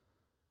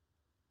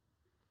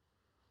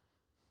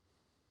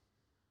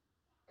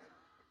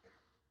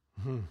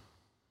 There's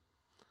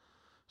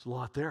a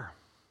lot there.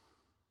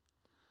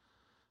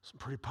 Some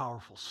pretty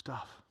powerful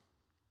stuff.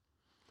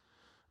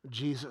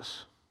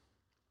 Jesus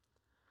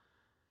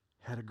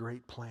had a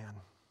great plan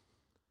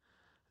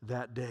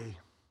that day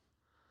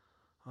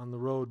on the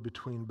road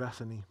between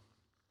Bethany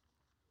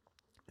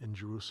and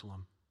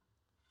Jerusalem.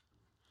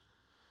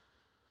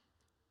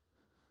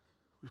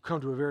 We've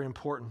come to a very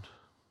important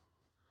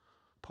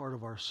part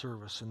of our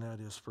service, and that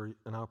is for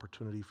an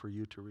opportunity for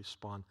you to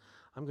respond.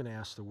 I'm going to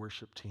ask the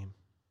worship team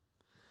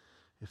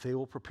if they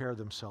will prepare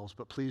themselves.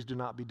 But please do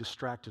not be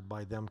distracted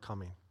by them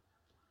coming.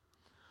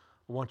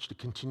 I want you to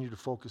continue to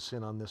focus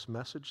in on this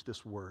message,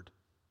 this word.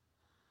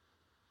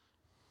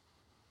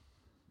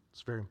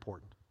 It's very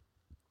important.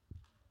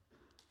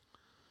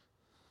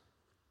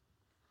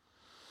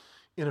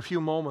 In a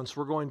few moments,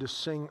 we're going to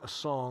sing a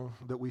song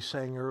that we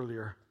sang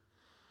earlier,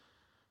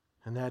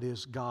 and that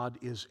is, God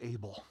is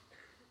able.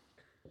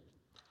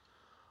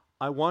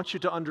 I want you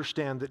to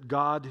understand that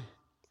God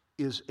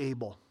is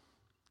able.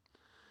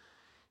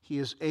 He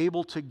is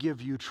able to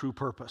give you true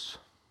purpose,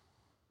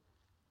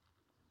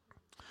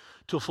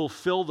 to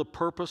fulfill the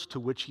purpose to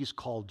which He's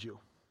called you.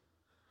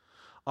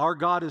 Our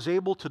God is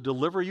able to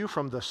deliver you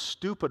from the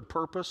stupid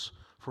purpose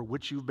for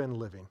which you've been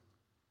living.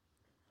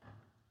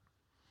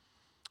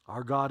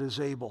 Our God is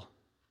able.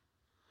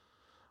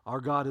 Our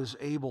God is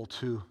able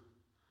to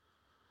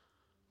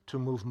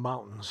move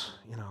mountains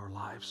in our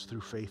lives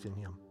through faith in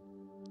Him.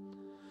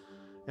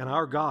 And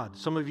our God,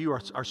 some of you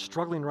are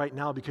struggling right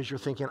now because you're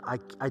thinking,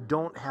 I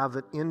don't have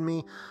it in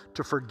me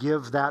to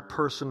forgive that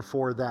person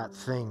for that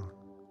thing.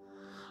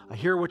 I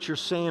hear what you're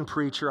saying,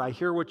 preacher. I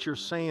hear what you're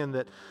saying,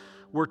 that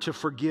we're to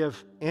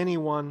forgive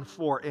anyone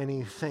for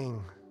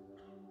anything.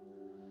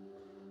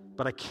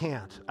 But I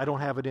can't. I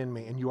don't have it in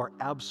me. And you are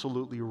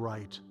absolutely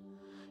right.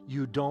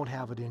 You don't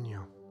have it in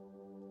you.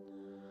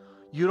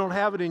 You don't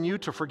have it in you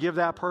to forgive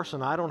that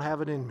person. I don't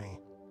have it in me.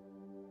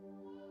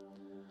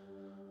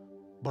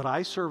 But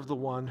I serve the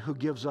one who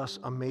gives us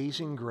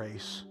amazing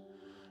grace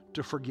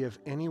to forgive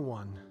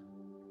anyone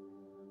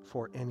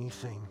for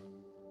anything.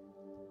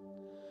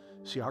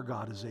 See, our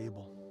God is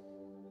able.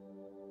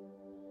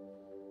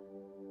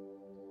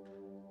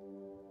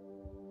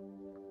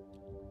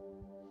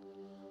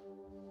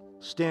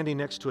 Standing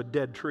next to a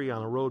dead tree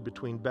on a road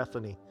between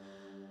Bethany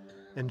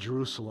and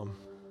Jerusalem,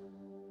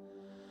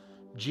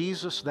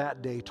 Jesus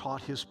that day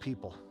taught His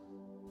people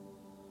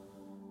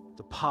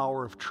the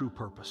power of true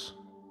purpose.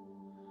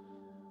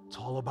 It's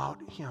all about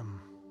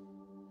Him.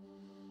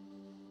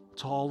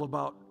 It's all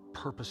about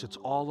purpose. It's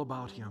all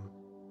about Him.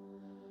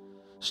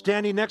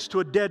 Standing next to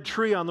a dead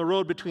tree on the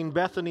road between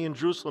Bethany and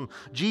Jerusalem,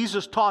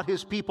 Jesus taught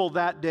His people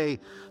that day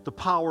the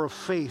power of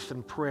faith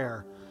and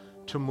prayer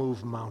to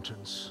move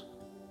mountains.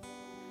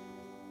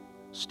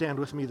 Stand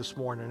with me this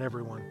morning,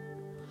 everyone.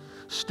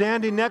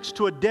 Standing next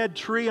to a dead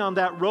tree on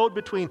that road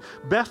between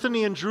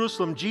Bethany and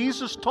Jerusalem,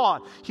 Jesus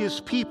taught His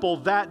people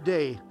that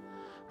day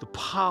the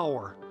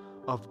power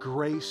of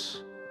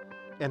grace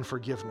and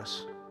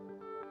forgiveness.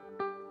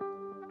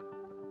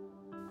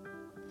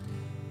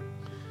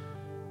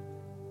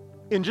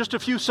 In just a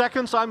few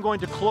seconds, I'm going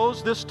to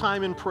close this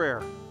time in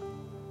prayer.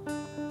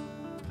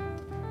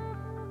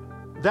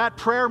 That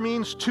prayer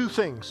means two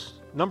things.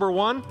 Number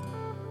one,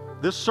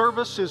 this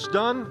service is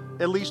done,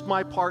 at least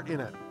my part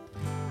in it.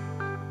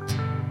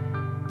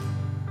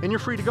 And you're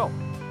free to go.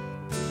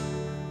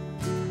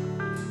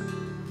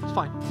 It's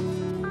fine.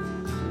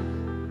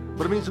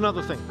 But it means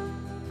another thing.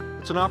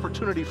 It's an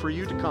opportunity for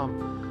you to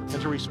come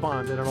and to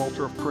respond at an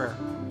altar of prayer.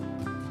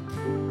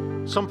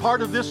 Some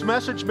part of this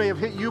message may have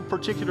hit you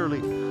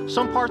particularly.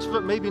 Some parts of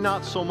it maybe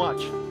not so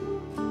much.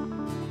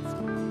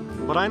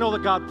 But I know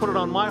that God put it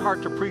on my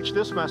heart to preach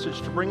this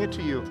message, to bring it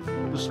to you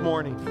this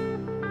morning.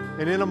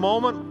 And in a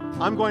moment,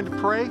 I'm going to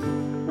pray.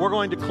 We're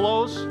going to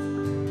close.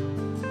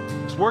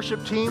 This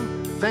worship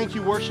team, thank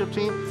you, worship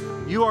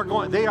team.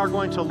 They are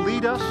going to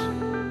lead us.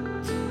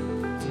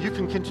 You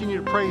can continue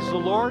to praise the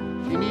Lord.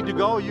 If you need to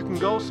go, you can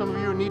go. Some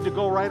of you need to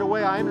go right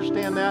away. I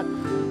understand that.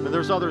 But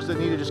there's others that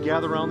need to just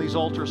gather around these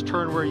altars,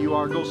 turn where you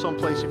are, go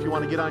someplace. If you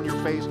want to get on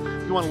your face,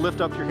 if you want to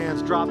lift up your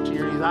hands, drop to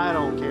your knees, I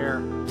don't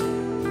care.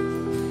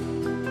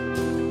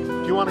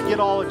 If you want to get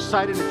all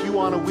excited, if you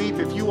want to weep,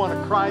 if you want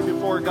to cry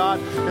before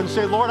God and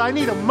say, Lord, I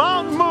need a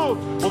mountain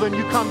move, well, then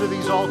you come to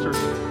these altars.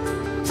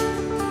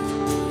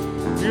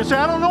 You say,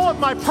 I don't know what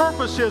my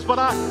purpose is, but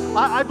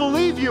I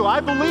believe you. I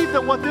believe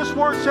that what this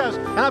word says,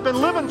 and I've been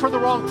living for the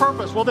wrong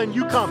purpose. Well, then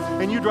you come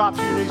and you drop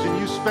to your knees and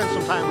you spend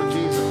some time with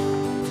Jesus.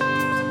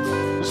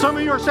 And some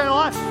of you are saying,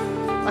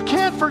 well, I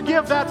can't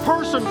forgive that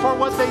person for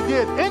what they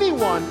did.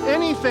 Anyone,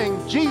 anything,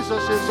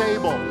 Jesus is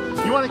able.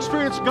 You want to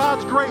experience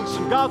God's grace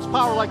and God's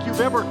power like you've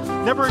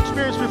never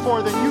experienced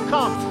before, then you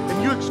come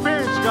and you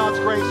experience God's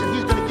grace, and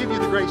He's going to give you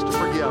the grace to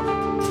forgive.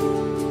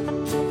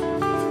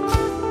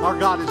 Our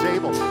God is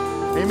able.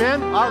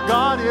 Amen? Our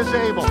God is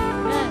able.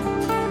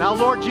 Amen. Now,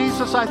 Lord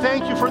Jesus, I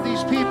thank you for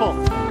these people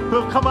who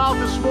have come out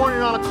this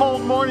morning on a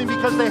cold morning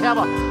because they have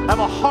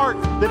a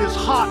heart that is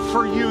hot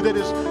for you, that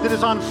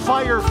is on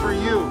fire for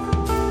you.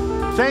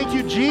 Thank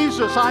you,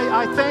 Jesus.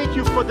 I thank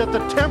you for that the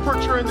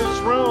temperature in this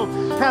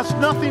room has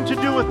nothing to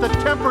do with the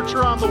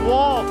temperature on the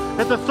wall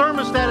at the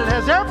thermostat. It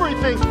has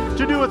everything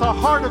to do with a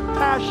heart of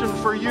passion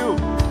for you.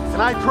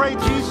 And I pray,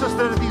 Jesus,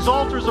 that at these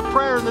altars of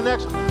prayer in the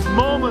next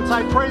moments,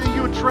 I pray that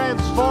you would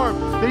transform,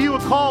 that you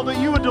would call, that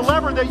you would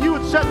deliver, that you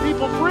would set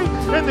people free,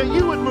 and that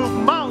you would move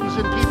mountains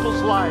in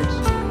people's lives.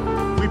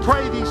 We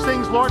pray these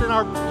things, Lord, and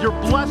your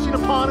blessing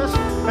upon us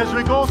as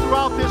we go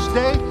throughout this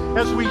day,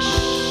 as we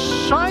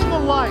shine the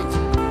light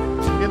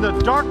in the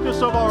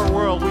darkness of our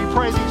world. We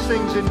pray these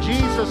things in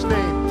Jesus'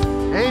 name.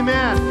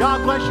 Amen.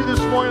 God bless you this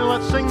morning.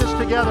 Let's sing this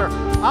together.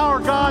 Our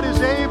God is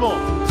able.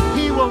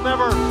 He will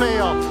never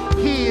fail.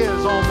 He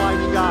is